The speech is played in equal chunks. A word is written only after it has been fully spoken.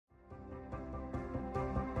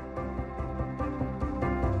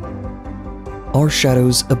Our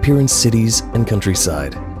shadows appear in cities and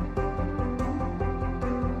countryside,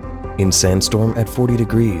 in sandstorm at 40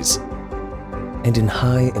 degrees, and in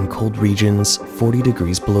high and cold regions 40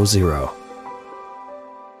 degrees below zero.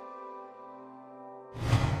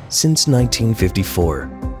 Since 1954,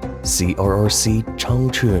 CRRC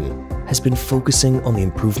Changchun has been focusing on the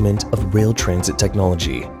improvement of rail transit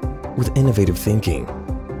technology with innovative thinking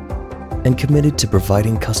and committed to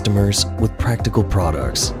providing customers with practical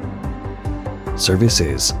products,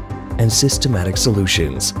 services, and systematic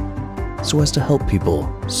solutions so as to help people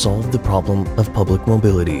solve the problem of public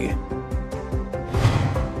mobility.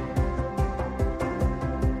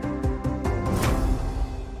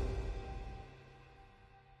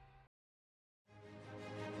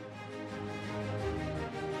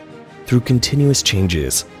 Through continuous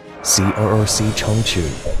changes, CRRC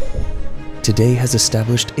Changchun today has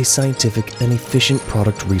established a scientific and efficient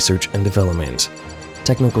product research and development,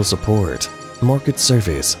 technical support, market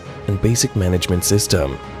service, and basic management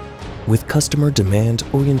system, with customer demand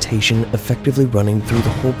orientation effectively running through the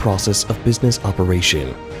whole process of business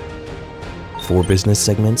operation. 4 business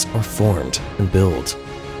segments are formed and built,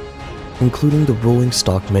 including the rolling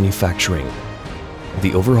stock manufacturing,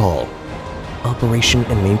 the overhaul, operation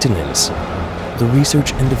and maintenance, the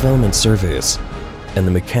research and development service, and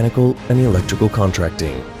the mechanical and electrical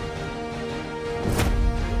contracting.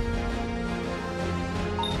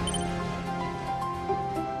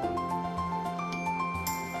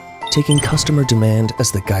 Taking customer demand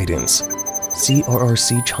as the guidance,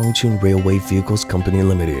 CRRC Changchun Railway Vehicles Company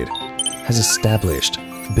Limited has established,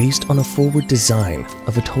 based on a forward design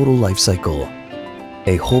of a total life cycle,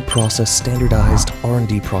 a whole process standardized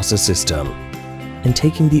R&D process system, and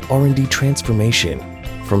taking the R&D transformation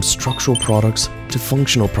from structural products to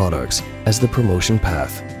functional products as the promotion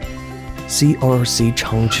path. CRRC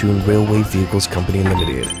Changchun Railway Vehicles Company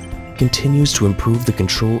Limited continues to improve the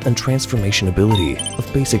control and transformation ability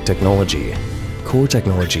of basic technology, core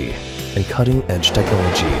technology, and cutting-edge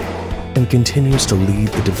technology, and continues to lead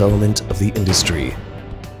the development of the industry.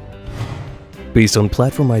 Based on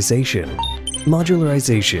platformization,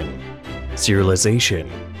 modularization, serialization,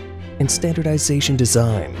 and standardization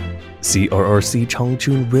design, CRRC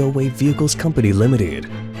Changchun Railway Vehicles Company Limited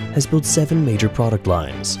has built 7 major product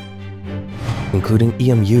lines, including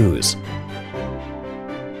EMUs,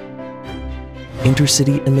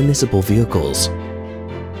 intercity and municipal vehicles,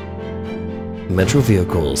 metro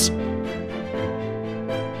vehicles,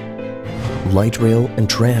 light rail and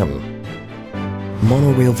tram,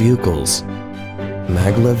 monorail vehicles,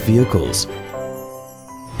 maglev vehicles,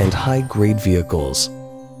 and high-grade vehicles,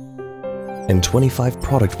 and 25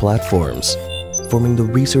 product platforms, forming the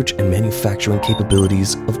research and manufacturing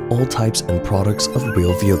capabilities of all types and products of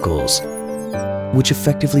rail vehicles, which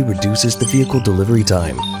effectively reduces the vehicle delivery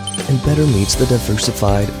time and better meets the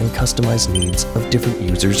diversified and customized needs of different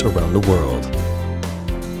users around the world.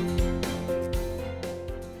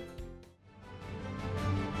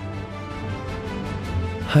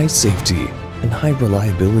 High safety and high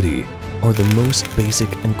reliability are the most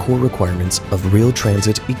basic and core requirements of rail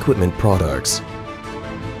transit equipment products.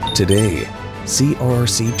 Today,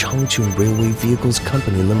 CRRC Changchun Railway Vehicles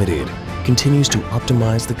Company Limited continues to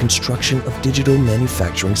optimize the construction of digital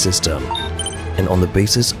manufacturing system, and on the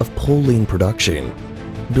basis of pole lean production,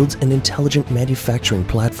 builds an intelligent manufacturing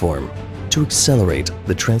platform to accelerate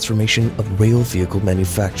the transformation of rail vehicle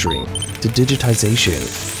manufacturing to digitization,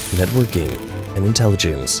 networking, and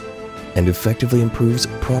intelligence, and effectively improves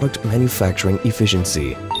product manufacturing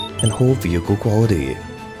efficiency and whole vehicle quality.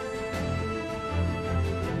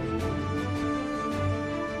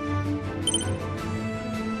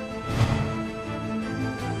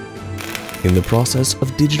 In the process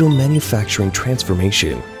of digital manufacturing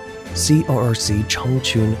transformation, CRRC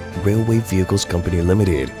Changchun Railway Vehicles Company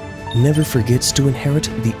Limited never forgets to inherit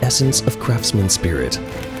the essence of craftsman spirit.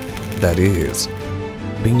 That is,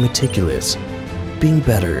 being meticulous, being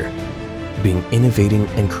better, being innovating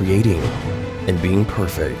and creating, and being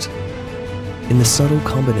perfect. In the subtle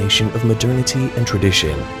combination of modernity and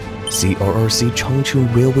tradition, CRRC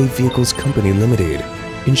Changchun Railway Vehicles Company Limited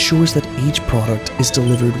ensures that each product is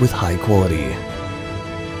delivered with high quality.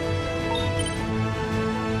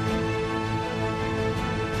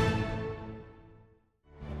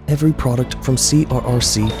 Every product from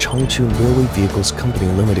CRRC Changchun Railway Vehicles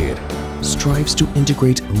Company Limited strives to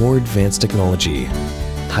integrate more advanced technology,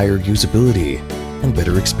 higher usability, and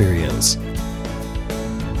better experience.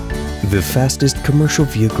 The fastest commercial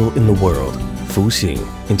vehicle in the world, Fuxing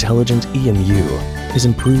Intelligent EMU, has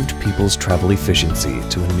improved people's travel efficiency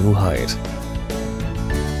to a new height.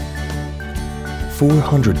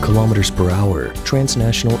 400 km per hour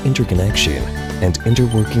transnational interconnection and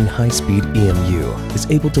interworking high-speed EMU is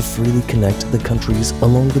able to freely connect the countries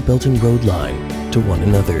along the Belt and Road line to one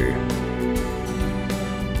another.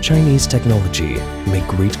 Chinese technology made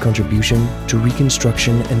great contribution to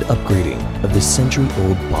reconstruction and upgrading of the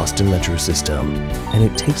century-old Boston Metro system, and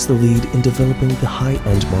it takes the lead in developing the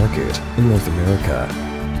high-end market in North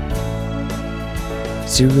America.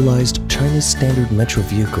 Serialized China's standard metro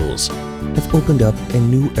vehicles have opened up a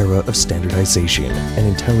new era of standardization and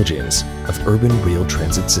intelligence of urban rail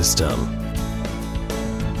transit system.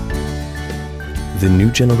 The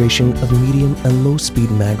new generation of medium and low-speed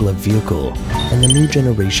maglev vehicle and the new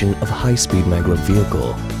generation of high-speed maglev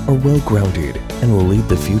vehicle are well-grounded and will lead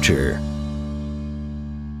the future.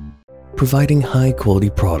 Providing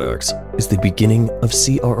high-quality products is the beginning of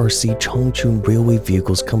CRRC Changchun Railway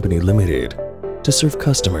Vehicles Company Limited to serve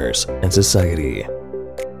customers and society.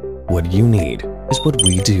 What you need is what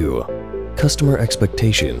we do. Customer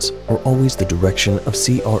expectations are always the direction of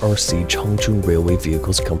CRRC Changchun Railway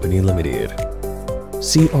Vehicles Company Limited.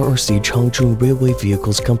 CRRC Changchun Railway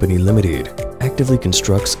Vehicles Company Limited actively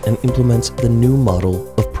constructs and implements the new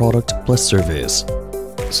model of product plus service,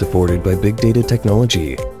 supported by big data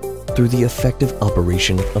technology through the effective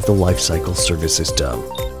operation of the lifecycle service system.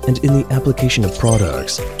 And in the application of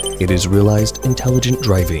products, it is realized intelligent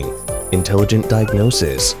driving, intelligent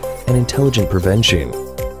diagnosis, and intelligent prevention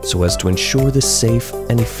so as to ensure the safe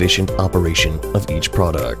and efficient operation of each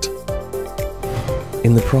product.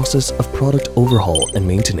 In the process of product overhaul and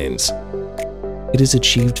maintenance, it has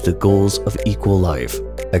achieved the goals of equal life,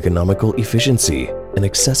 economical efficiency, and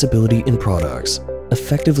accessibility in products,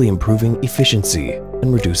 effectively improving efficiency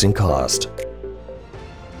and reducing cost.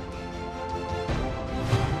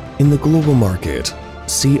 In the global market,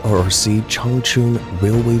 CRRC Changchun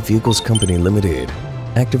Railway Vehicles Company Limited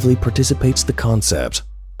actively participates the concept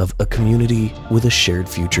of a community with a shared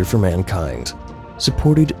future for mankind,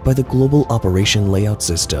 supported by the global operation layout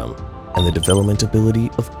system and the development ability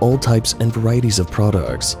of all types and varieties of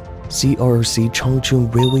products. CRRC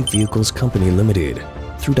Changchun Railway Vehicles Company Limited,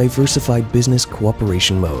 through diversified business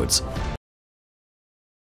cooperation modes,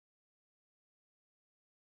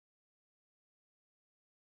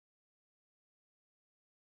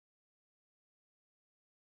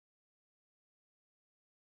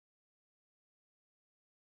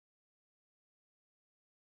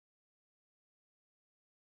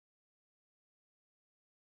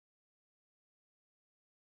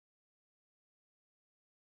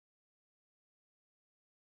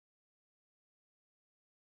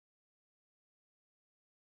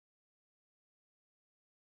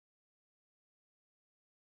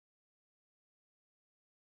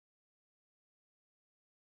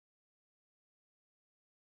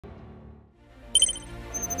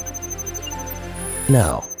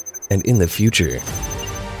 now and in the future,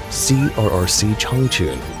 CRRC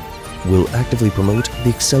Changchun will actively promote the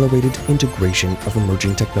accelerated integration of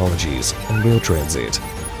emerging technologies and rail transit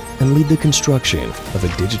and lead the construction of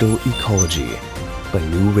a digital ecology by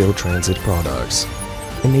new rail transit products,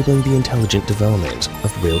 enabling the intelligent development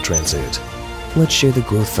of rail transit. Let's share the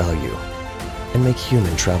growth value and make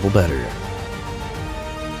human travel better.